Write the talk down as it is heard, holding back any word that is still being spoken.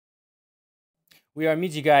We are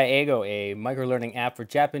Mijikai Eigo, a microlearning app for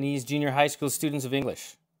Japanese junior high school students of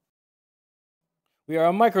English. We are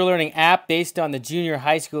a microlearning app based on the junior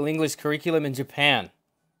high school English curriculum in Japan.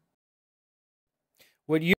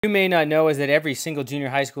 What you may not know is that every single junior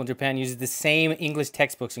high school in Japan uses the same English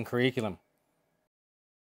textbooks and curriculum.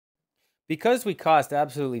 Because we cost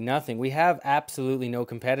absolutely nothing, we have absolutely no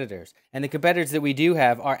competitors. And the competitors that we do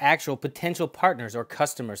have are actual potential partners or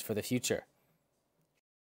customers for the future.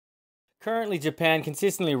 Currently, Japan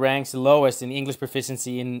consistently ranks lowest in English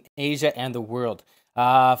proficiency in Asia and the world.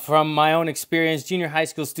 From my own experience, junior high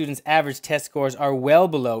school students' average test scores are well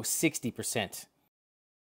below 60%.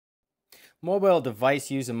 Mobile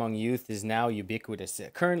device use among youth is now ubiquitous.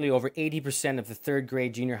 Currently, over 80% of the third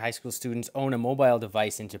grade junior high school students own a mobile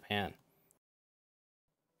device in Japan.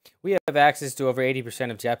 We have access to over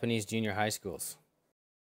 80% of Japanese junior high schools.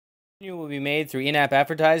 Revenue will be made through in-app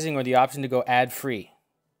advertising or the option to go ad-free.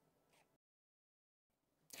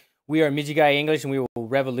 We are Mijikai English, and we will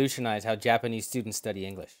revolutionize how Japanese students study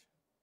English.